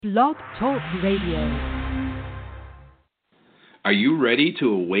Blog Talk Radio. Are you ready to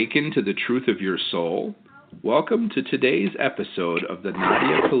awaken to the truth of your soul? Welcome to today's episode of the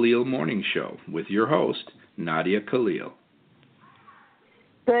Nadia Khalil Morning Show with your host, Nadia Khalil.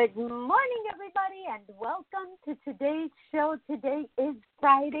 Good morning, everybody, and welcome to today's show. Today is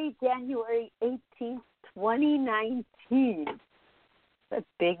Friday, January 18th, 2019. It's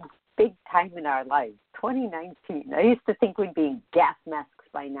a big time in our lives, 2019. I used to think we'd be in gas masks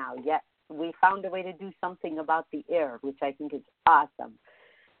by now, yet we found a way to do something about the air, which I think is awesome.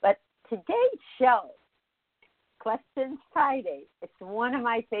 But today's show, Questions Friday, it's one of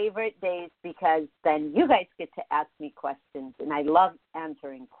my favorite days because then you guys get to ask me questions, and I love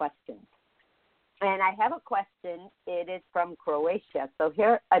answering questions. And I have a question. It is from Croatia. So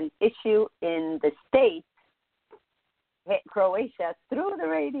here, an issue in the States hit Croatia through the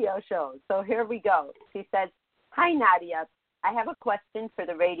radio show. So here we go. She says, "Hi, Nadia. I have a question for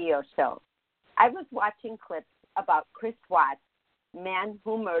the radio show. I was watching clips about Chris Watts, man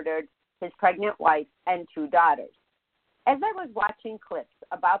who murdered his pregnant wife and 2 daughters. As I was watching clips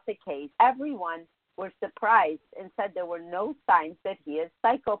about the case, everyone was surprised and said there were no signs that he is a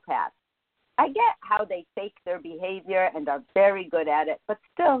psychopath. I get how they fake their behavior and are very good at it, but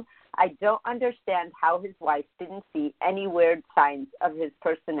still, I don't understand how his wife didn't see any weird signs of his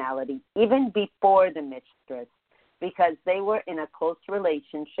personality, even before the mistress, because they were in a close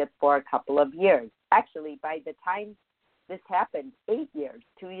relationship for a couple of years. Actually, by the time this happened, 8 years,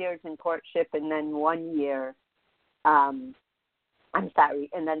 2 years in courtship, and then 1 year, and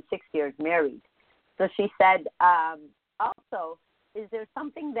then 6 years married. So she said, also, is there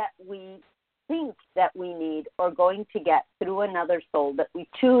something that we think that we need or going to get through another soul that we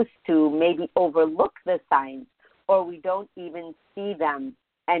choose to maybe overlook the signs, or we don't even see them,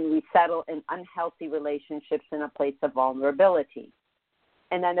 and we settle in unhealthy relationships in a place of vulnerability?"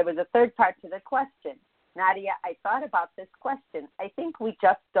 And then there was a third part to the question. "Nadia, I thought about this question. I think we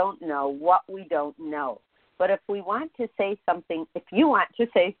just don't know what we don't know. But if you want to say something, because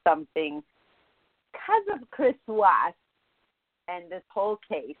of Chris Watts and this whole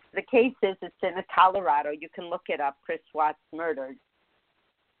case, the case is it's in Colorado. You can look it up, Chris Watts murdered.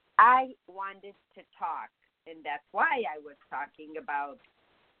 I wanted to talk, and that's why I was talking about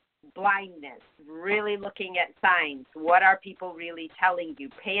blindness, really looking at signs. What are people really telling you?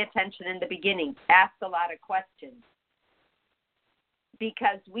 Pay attention in the beginning. Ask a lot of questions.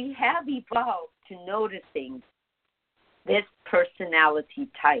 Because we have evolved to noticing this personality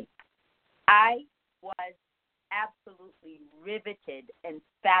type. I was absolutely riveted and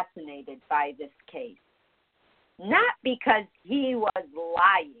fascinated by this case. Not because he was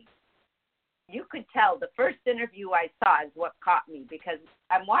lying. You could tell the first interview I saw is what caught me, because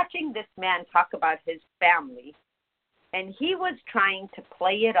I'm watching this man talk about his family, and he was trying to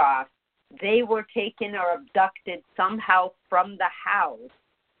play it off. They were taken or abducted somehow from the house,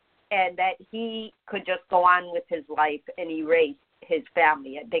 and that he could just go on with his life and erase his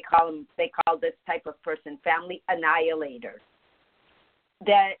family. They call this type of person family annihilator.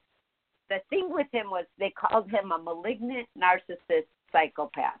 The thing with him was they called him a malignant narcissist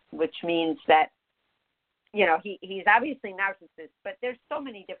psychopath, which means that, he's obviously narcissist, but there's so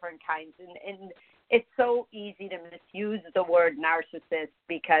many different kinds, and it's so easy to misuse the word narcissist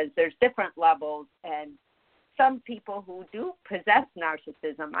because there's different levels, and some people who do possess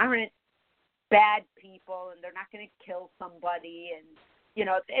narcissism aren't bad people, and they're not going to kill somebody, and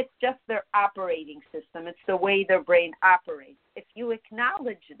it's just their operating system. It's the way their brain operates. If you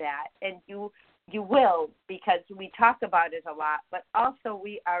acknowledge that, and you will, because we talk about it a lot, but also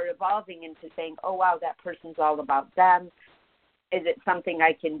we are evolving into saying, oh, wow, that person's all about them. Is it something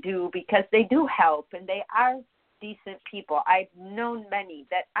I can do? Because they do help, and they are decent people. I've known many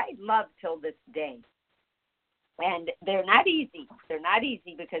that I love till this day. And they're not easy. They're not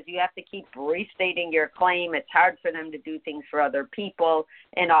easy because you have to keep restating your claim. It's hard for them to do things for other people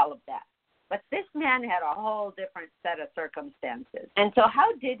and all of that. But this man had a whole different set of circumstances. And so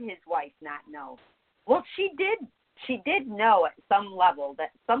how did his wife not know? Well, she did know at some level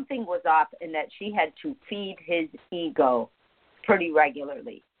that something was off and that she had to feed his ego pretty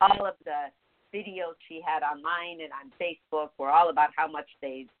regularly. All of the videos she had online and on Facebook were all about how much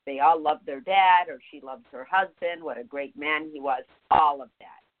they all loved their dad, or she loved her husband, what a great man he was, all of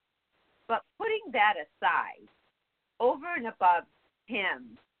that. But putting that aside, over and above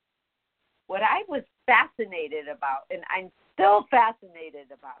him, what I was fascinated about, and I'm still fascinated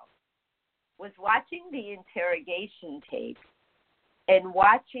about, was watching the interrogation tape and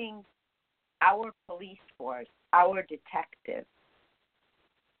watching our police force, our detectives,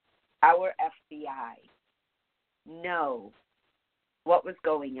 our FBI know what was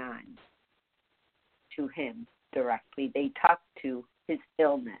going on to him directly. They talked to his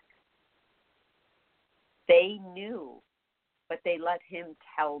illness. They knew, but they let him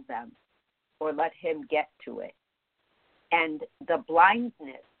tell them or let him get to it. And the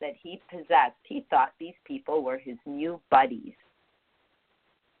blindness that he possessed, he thought these people were his new buddies.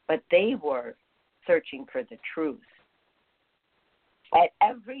 But they were searching for the truth. At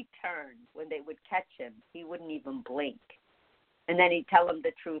every turn, when they would catch him, he wouldn't even blink. And then he'd tell them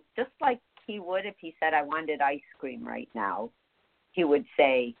the truth, just like he would if he said, I wanted ice cream right now. He would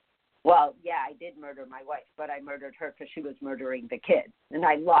say, well, yeah, I did murder my wife, but I murdered her because she was murdering the kids, and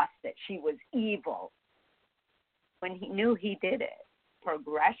I lost it. She was evil. When he knew he did it,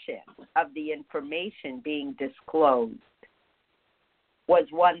 progression of the information being disclosed was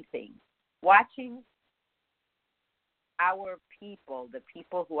one thing. Watching our people, the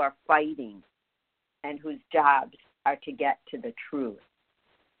people who are fighting and whose jobs are to get to the truth,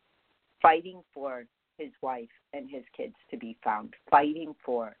 fighting for his wife and his kids to be found, fighting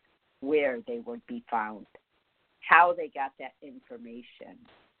for where they would be found, how they got that information.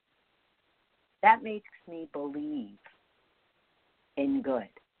 That makes me believe in good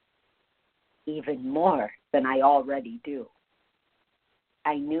even more than I already do.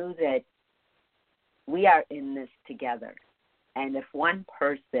 I knew that we are in this together, and if one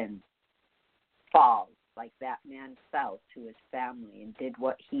person falls like that man fell to his family and did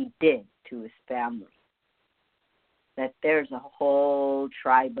what he did to his family, that there's a whole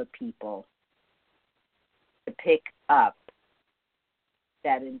tribe of people to pick up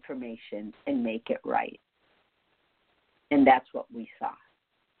that information and make it right. And that's what we saw.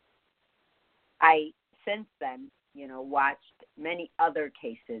 I, since then, watched many other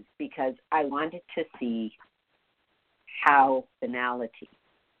cases because I wanted to see how finality.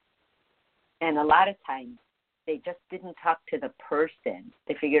 And a lot of times, they just didn't talk to the person.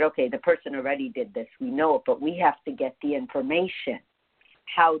 They figured, okay, the person already did this. We know it, but we have to get the information.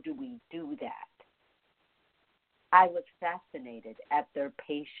 How do we do that? I was fascinated at their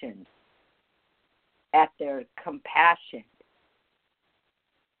patience, at their compassion,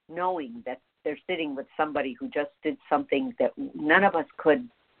 knowing that they're sitting with somebody who just did something that none of us could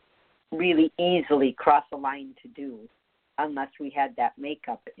really easily cross a line to do unless we had that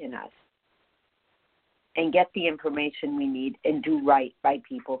makeup in us. And get the information we need and do right by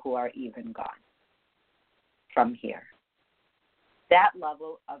people who are even gone from here. That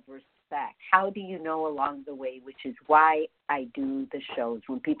level of respect. How do you know along the way, which is why I do the shows.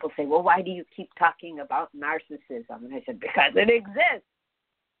 When people say, well, why do you keep talking about narcissism? And I said, because it exists.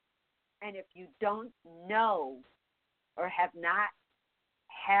 And if you don't know or have not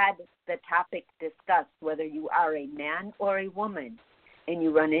had the topic discussed, whether you are a man or a woman, and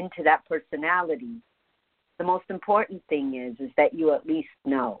you run into that personality, the most important thing is that you at least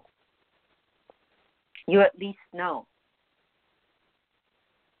know. You at least know.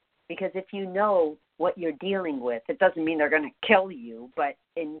 Because if you know what you're dealing with, it doesn't mean they're going to kill you, but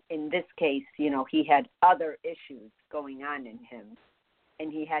in this case, he had other issues going on in him,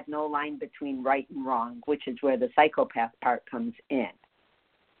 and he had no line between right and wrong, which is where the psychopath part comes in.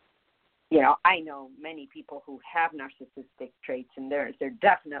 I know many people who have narcissistic traits, and they're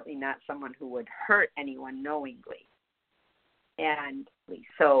definitely not someone who would hurt anyone knowingly. And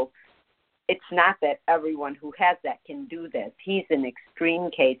so it's not that everyone who has that can do this. He's an extreme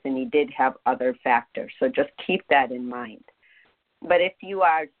case, and he did have other factors. So just keep that in mind. But if you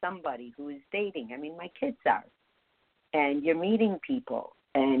are somebody who is dating, my kids are, and you're meeting people,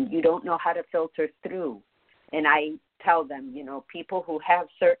 and you don't know how to filter through, and I tell them, people who have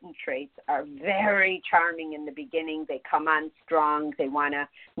certain traits are very charming in the beginning. They come on strong. They want to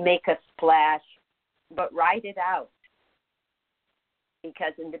make a splash, but ride it out.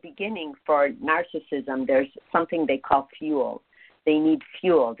 Because in the beginning for narcissism, there's something they call fuel. They need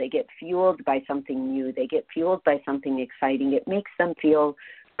fuel. They get fueled by something new. They get fueled by something exciting. It makes them feel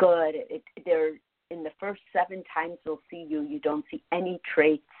good. They're in the first 7 times they'll see you, you don't see any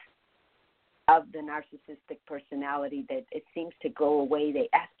traits of the narcissistic personality. That it seems to go away. They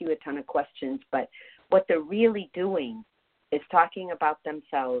ask you a ton of questions, but what they're really doing is talking about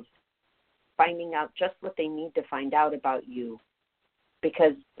themselves, finding out just what they need to find out about you,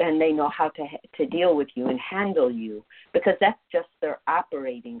 because then they know how to deal with you and handle you, because that's just their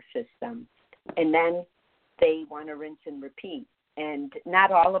operating system. And then they want to rinse and repeat. And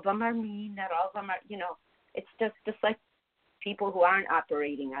not all of them are mean, not all of them are, it's just like people who aren't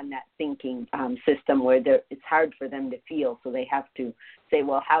operating on that thinking system where it's hard for them to feel, so they have to say,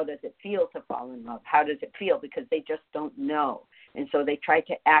 well, how does it feel to fall in love? How does it feel? Because they just don't know. And so they try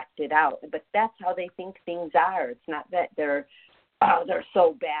to act it out. But that's how they think things are. It's not that they're oh, they're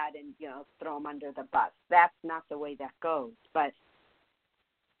so bad and, throw them under the bus. That's not the way that goes. But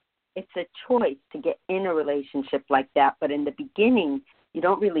it's a choice to get in a relationship like that. But in the beginning, you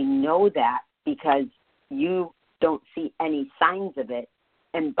don't really know that because you don't see any signs of it.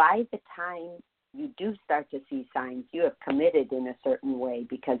 And by the time you do start to see signs, you have committed in a certain way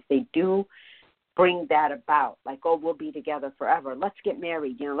because they do bring that about. Like, oh, we'll be together forever. Let's get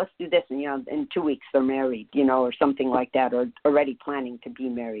married. Let's do this. And, in 2 weeks they're married, or something like that, or already planning to be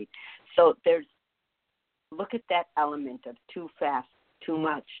married. So look at that element of too fast, too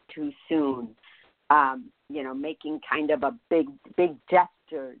much, too soon, making kind of a big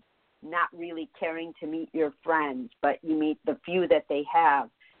gesture, not really caring to meet your friends, but you meet the few that they have.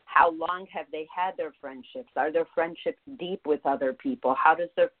 How long have they had their friendships? Are their friendships deep with other people? How does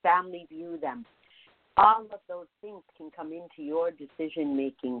their family view them? All of those things can come into your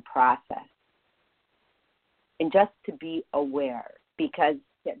decision-making process. And just to be aware, because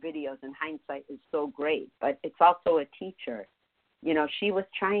that videos in hindsight is so great, but it's also a teacher. She was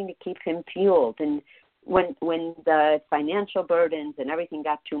trying to keep him fueled. And when the financial burdens and everything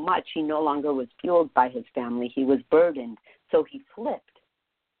got too much, he no longer was fueled by his family. He was burdened. So he flipped.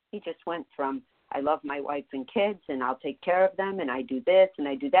 He just went from, I love my wife and kids, and I'll take care of them, and I do this, and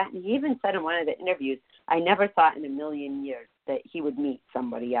I do that. And he even said in one of the interviews, I never thought in a million years that he would meet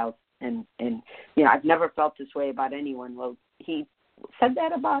somebody else. And I've never felt this way about anyone. Well, he said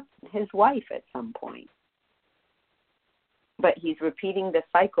that about his wife at some point. But he's repeating the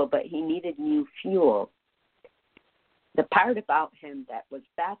cycle, but he needed new fuel. The part about him that was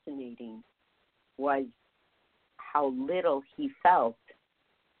fascinating was how little he felt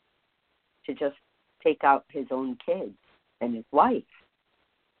to just take out his own kids and his wife.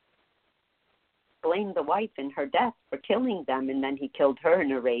 Blamed the wife in her death for killing them, and then he killed her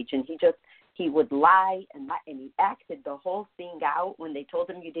in a rage. And he would lie, and he acted the whole thing out. When they told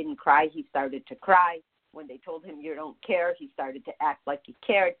him you didn't cry, he started to cry. When they told him you don't care, he started to act like he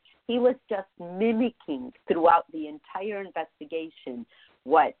cared. He was just mimicking throughout the entire investigation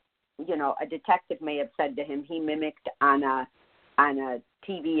what, a detective may have said to him. He mimicked on a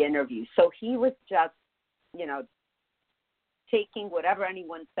TV interview. So he was just, taking whatever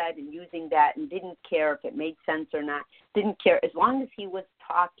anyone said and using that and didn't care if it made sense or not, didn't care. As long as he was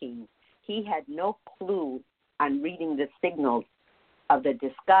talking, he had no clue on reading the signals of the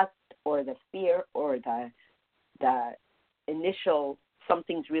disgust or the fear or the initial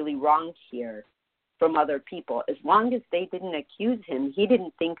something's really wrong here from other people. As long as they didn't accuse him, he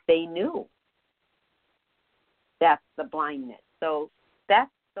didn't think they knew. That's the blindness. So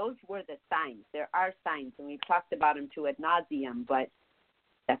those were the signs. There are signs, and we've talked about them to ad nauseum, but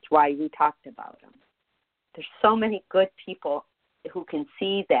that's why we talked about them. There's so many good people who can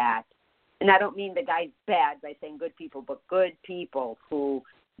see that. And I don't mean the guy's bad by saying good people, but good people who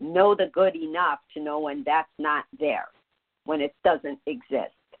know the good enough to know when that's not there, when it doesn't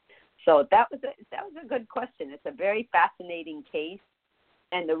exist. So that was a good question. It's a very fascinating case.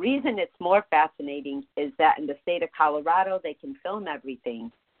 And the reason it's more fascinating is that in the state of Colorado, they can film everything,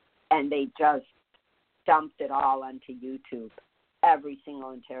 and they just dumped it all onto YouTube, every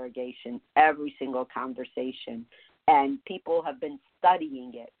single interrogation, every single conversation. And people have been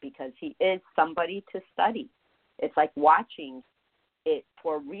studying it because he is somebody to study. It's like watching it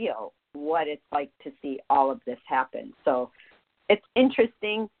for real, what it's like to see all of this happen. So it's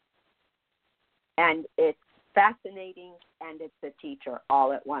interesting, and it's fascinating, and it's a teacher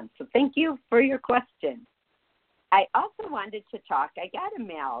all at once. So thank you for your question. I also wanted to talk. I got a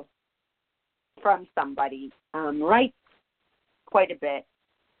mail from somebody, writes quite a bit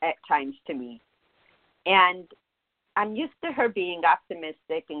at times to me. And I'm used to her being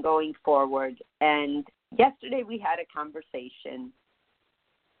optimistic and going forward. And yesterday we had a conversation.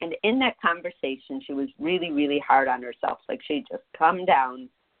 And in that conversation, she was really, really hard on herself. Like she'd just come down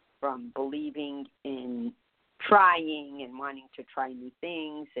from believing in trying and wanting to try new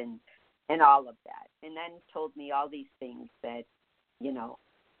things and all of that. And then told me all these things that,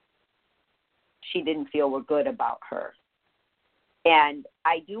 she didn't feel were good about her. And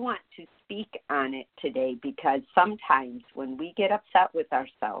I do want to speak on it today because sometimes when we get upset with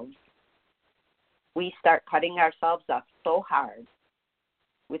ourselves, we start cutting ourselves up so hard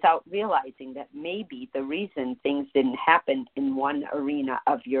without realizing that maybe the reason things didn't happen in one arena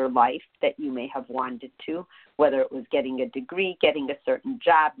of your life that you may have wanted to, whether it was getting a degree, getting a certain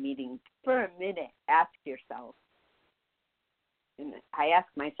job, meeting, for a minute, ask yourself. And I ask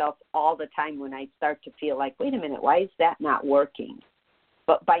myself all the time when I start to feel like, wait a minute, why is that not working?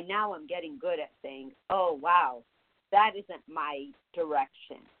 But by now I'm getting good at saying, oh, wow, that isn't my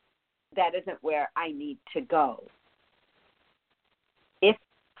direction. That isn't where I need to go.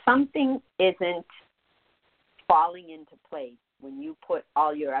 something isn't falling into place when you put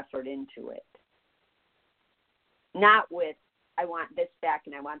all your effort into it. Not with, I want this back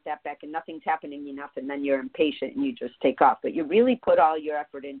and I want that back and nothing's happening enough and then you're impatient and you just take off. But you really put all your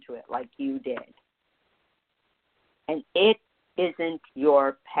effort into it like you did. And it isn't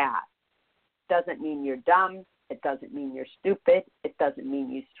your path. Doesn't mean you're dumb. It doesn't mean you're stupid. It doesn't mean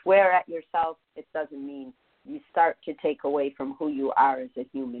you swear at yourself. It doesn't mean you start to take away from who you are as a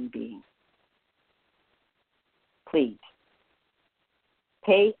human being. Please,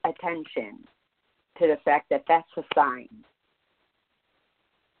 pay attention to the fact that that's a sign.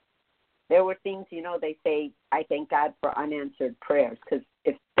 There were things, they say, I thank God for unanswered prayers, because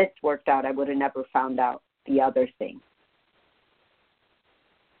if this worked out, I would have never found out the other thing.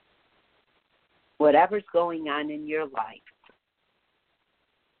 Whatever's going on in your life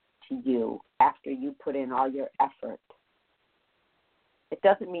to you after you put in all your effort, it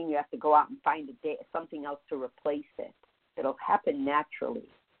doesn't mean you have to go out and find something else to replace it. It'll happen naturally.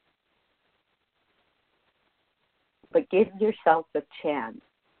 But give yourself a chance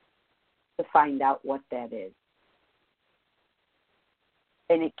to find out what that is.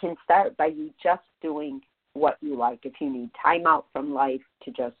 And it can start by you just doing what you like. If you need time out from life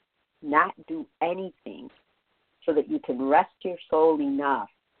to just not do anything so that you can rest your soul enough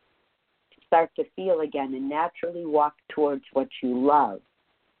to start to feel again and naturally walk towards what you love,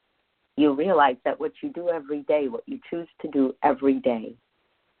 you realize that what you do every day, what you choose to do every day,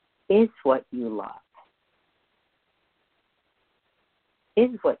 is what you love. Is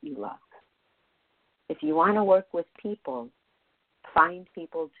what you love. If you want to work with people, find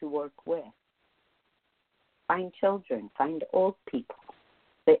people to work with. Find children, find old people.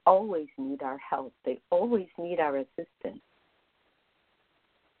 They always need our help. They always need our assistance.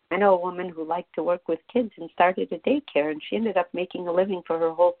 I know a woman who liked to work with kids and started a daycare, and she ended up making a living for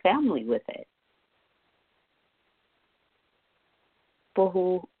her whole family with it. People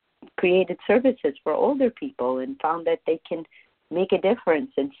who created services for older people and found that they can make a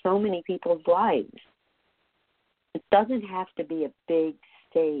difference in so many people's lives. It doesn't have to be a big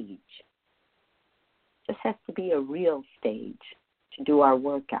stage. It just has to be a real stage to do our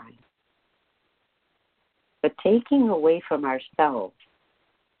work on. But taking away from ourselves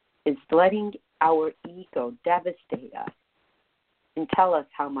is letting our ego devastate us and tell us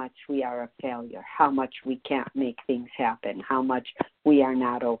how much we are a failure, how much we can't make things happen, how much we are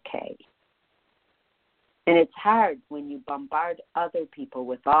not okay. And it's hard when you bombard other people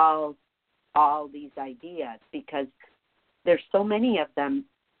with all these ideas, because there's so many of them.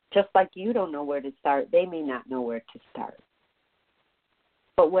 Just like you don't know where to start, they may not know where to start.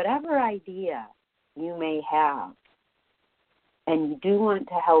 But whatever idea you may have, and you do want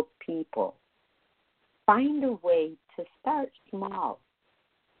to help people, find a way to start small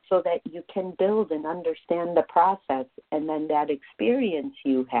so that you can build and understand the process, and then that experience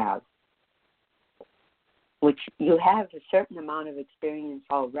you have, which you have a certain amount of experience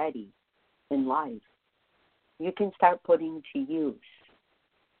already in life, you can start putting to use.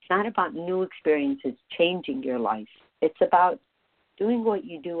 It's not about new experiences changing your life. It's about doing what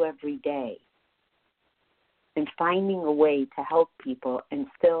you do every day and finding a way to help people and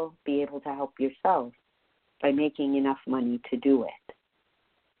still be able to help yourself by making enough money to do it.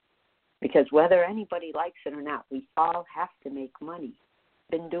 Because whether anybody likes it or not, we all have to make money.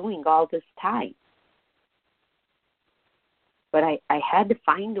 Been doing all this time. But I had to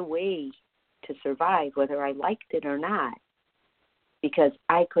find a way to survive, whether I liked it or not, because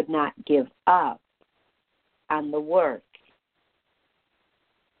I could not give up on the work.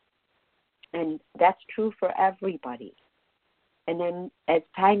 And that's true for everybody. And then as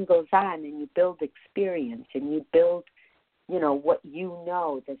time goes on and you build experience and you build, what you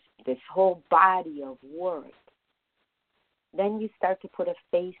know, this whole body of work, then you start to put a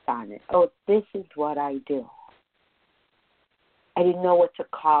face on it. Oh, this is what I do. I didn't know what to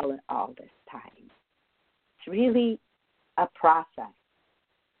call it all this time. It's really a process.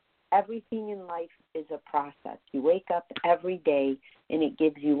 Everything in life is a process. You wake up every day and it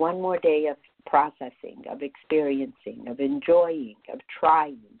gives you one more day of processing, of experiencing, of enjoying, of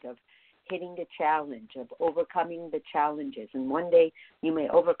trying, of hitting the challenge, of overcoming the challenges. And one day you may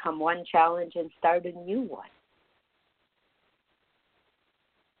overcome one challenge and start a new one.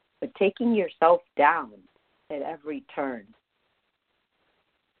 But taking yourself down at every turn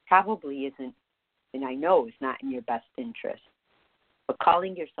probably isn't, and I know is not in your best interest. But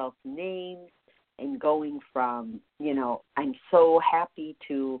calling yourself names and going from, I'm so happy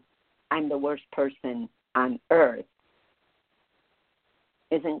to I'm the worst person on earth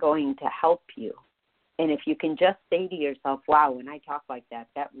isn't going to help you And if you can just say to yourself, wow, when I talk like that,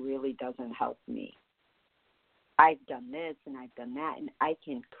 that really doesn't help me. I've done this and I've done that, and I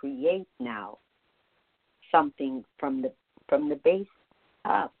can create now something from the base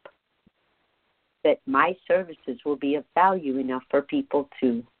up that my services will be of value enough for people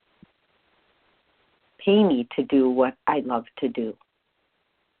to pay me to do what I love to do.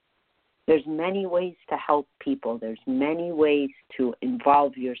 There's many ways to help people. There's many ways to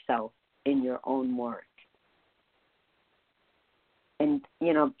involve yourself in your own work. And,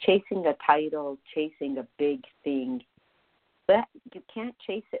 chasing a title, chasing a big thing, that you can't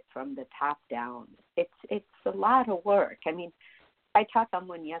chase it from the top down. It's a lot of work. I mean, I taught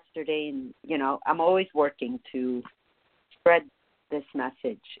someone yesterday, and, I'm always working to spread this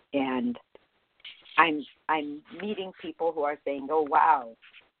message. And I'm meeting people who are saying, oh, wow,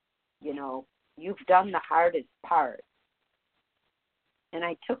 you've done the hardest part. And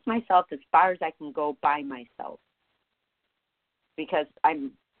I took myself as far as I can go by myself, because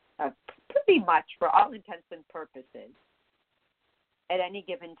I'm pretty much, for all intents and purposes, at any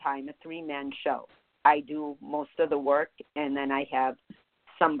given time, a three-man show. I do most of the work, and then I have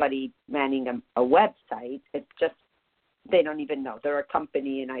somebody manning a website. It's just, they don't even know. They're a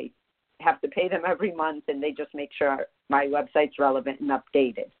company, and I have to pay them every month, and they just make sure my website's relevant and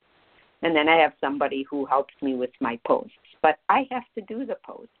updated. And then I have somebody who helps me with my posts. But I have to do the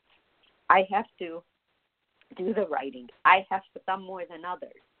posts. I have to do the writing. I have to, some more than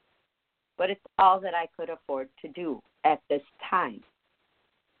others. But it's all that I could afford to do at this time.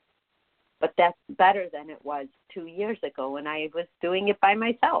 But that's better than it was 2 years ago when I was doing it by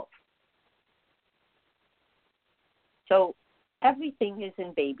myself. So everything is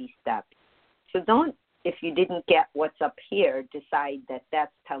in baby steps. So don't, if you didn't get what's up here, decide that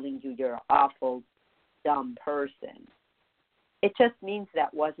that's telling you you're an awful, dumb person. It just means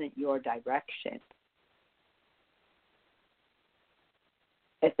that wasn't your direction.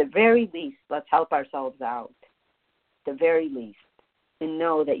 At the very least, let's help ourselves out. At the very least. And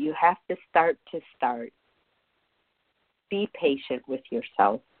know that you have to start. Be patient with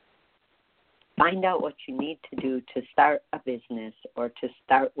yourself. Find out what you need to do to start a business or to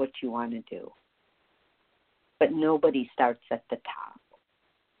start what you want to do. But nobody starts at the top.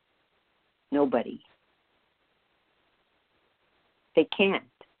 Nobody. They can't.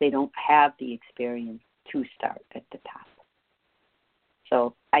 They don't have the experience to start at the top.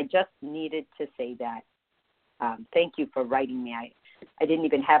 So I just needed to say that. Thank you for writing me. I didn't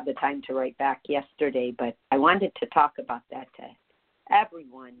even have the time to write back yesterday, but I wanted to talk about that to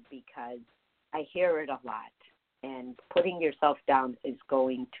everyone because I hear it a lot. And putting yourself down is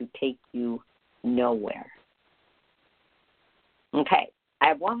going to take you nowhere. Okay, I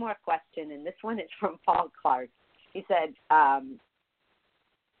have one more question, and this one is from Paul Clark. He said,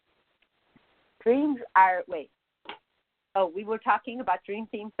 we were talking about Dream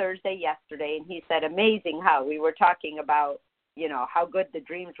Theme Thursday yesterday, and he said, amazing how we were talking about, how good the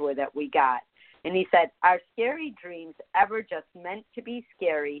dreams were that we got. And he said, are scary dreams ever just meant to be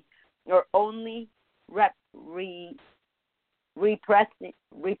scary or only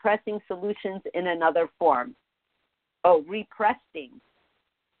repressing solutions in another form? Oh, repressing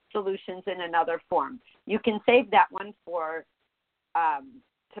solutions in another form. You can save that one for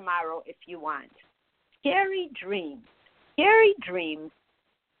tomorrow if you want. Scary dreams. Scary dreams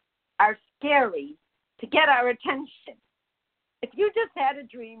are scary to get our attention. If you just had a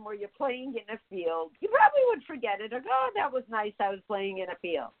dream where you're playing in a field, you probably would forget it or go, oh, that was nice, I was playing in a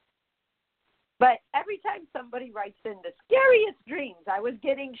field. But every time somebody writes in the scariest dreams, I was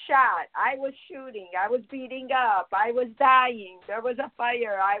getting shot, I was shooting, I was beating up, I was dying, there was a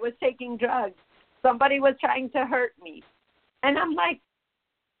fire, I was taking drugs, somebody was trying to hurt me. And I'm like,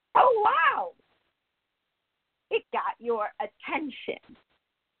 oh, wow. It got your attention.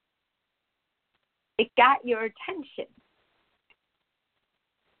 It got your attention.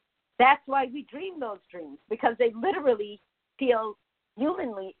 That's why we dream those dreams, because they literally feel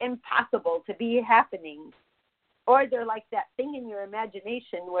humanly impossible to be happening. Or they're like that thing in your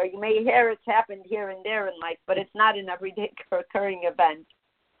imagination where you may hear it's happened here and there in life, but it's not an everyday occurring event.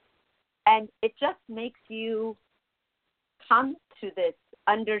 And it just makes you come to this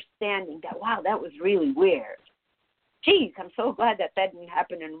understanding that, wow, that was really weird. Geez, I'm so glad that didn't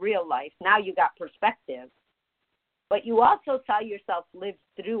happen in real life. Now you got perspective. But you also saw yourself live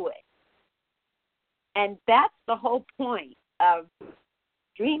through it. And that's the whole point of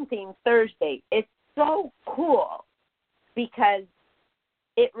Dream Theme Thursday. It's so cool because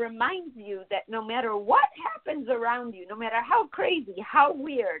it reminds you that no matter what happens around you, no matter how crazy, how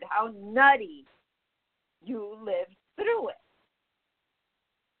weird, how nutty, you live through it.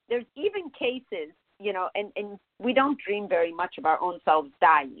 There's even cases, and we don't dream very much of our own selves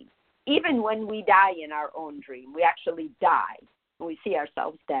dying. Even when we die in our own dream, we actually die when we see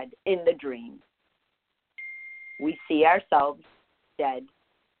ourselves dead in the dream. We see ourselves dead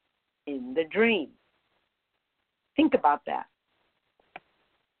in the dream. Think about that.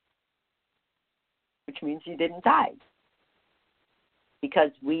 Which means you didn't die.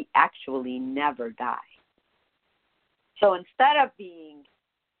 Because we actually never die. So instead of being,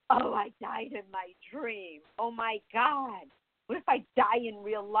 oh, I died in my dream. Oh, my God. What if I die in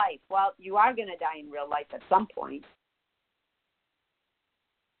real life? Well, you are going to die in real life at some point.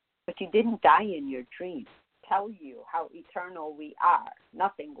 But you didn't die in your dream. Tell you how eternal we are.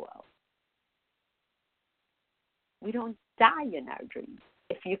 Nothing will. We don't die in our dreams.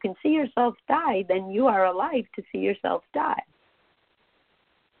 If you can see yourself die, then you are alive to see yourself die.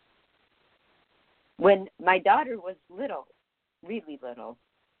 When my daughter was little, really little,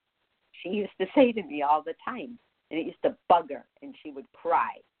 she used to say to me all the time, and it used to bug her, and she would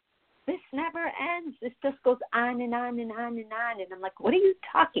cry, "This never ends. This just goes on and on and on and on." And I'm like, what are you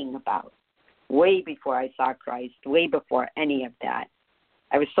talking about? Way before I saw Christ, way before any of that.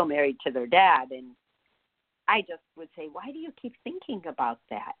 I was so married to their dad, and I just would say, why do you keep thinking about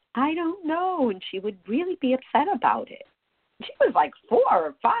that? I don't know. And she would really be upset about it. She was like 4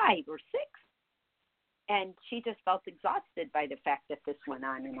 or 5 or 6. And she just felt exhausted by the fact that this went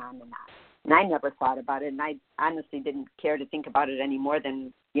on and on and on. And I never thought about it, and I honestly didn't care to think about it any more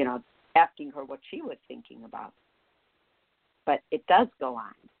than, asking her what she was thinking about. But it does go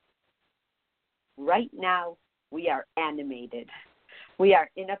on. Right now, we are animated. We are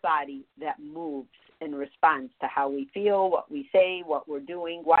in a body that moves and responds to how we feel, what we say, what we're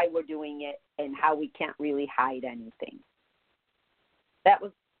doing, why we're doing it, and how we can't really hide anything. That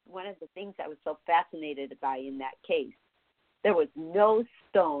was one of the things I was so fascinated by in that case. There was no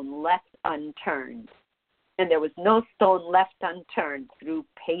stone left unturned. And there was no stone left unturned through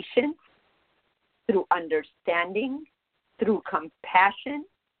patience, through understanding, through compassion.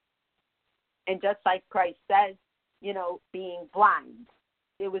 And just like Christ says, being blind.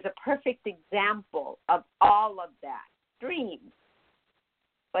 It was a perfect example of all of that. Dreams.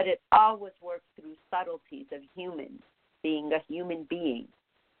 But it always works through subtleties of humans, being a human being.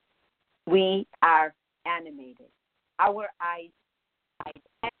 We are animated. Our eyes,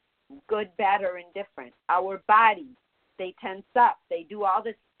 good, bad, or indifferent. Our bodies, they tense up. They do all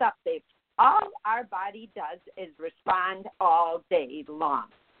this stuff. All our body does is respond all day long.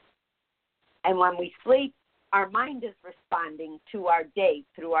 And when we sleep, our mind is responding to our day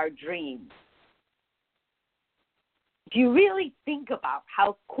through our dreams. Do you really think about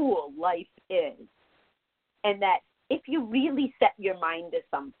how cool life is? And that if you really set your mind to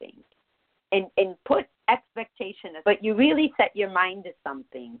something and put expectation, but you really set your mind to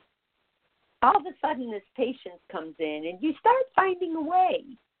something, all of a sudden this patience comes in and you start finding a way.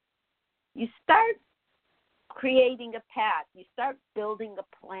 You start creating a path. You start building a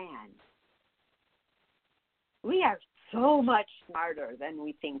plan. We are so much smarter than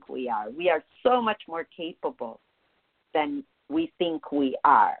we think we are. We are so much more capable than we think we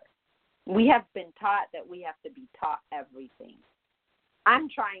are. We have been taught that we have to be taught everything. I'm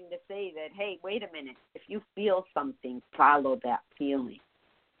trying to say that, hey, wait a minute. If you feel something, follow that feeling.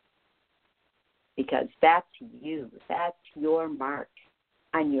 Because that's you. That's your mark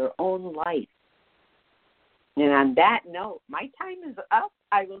on your own life. And on that note, my time is up.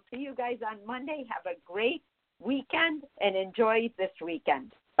 I will see you guys on Monday. Have a great weekend and enjoy this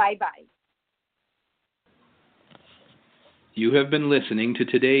weekend. Bye-bye. You have been listening to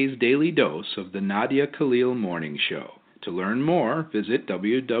today's daily dose of the Nadia Khalil Morning Show. To learn more, visit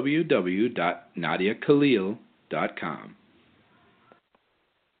www.nadiakhalil.com.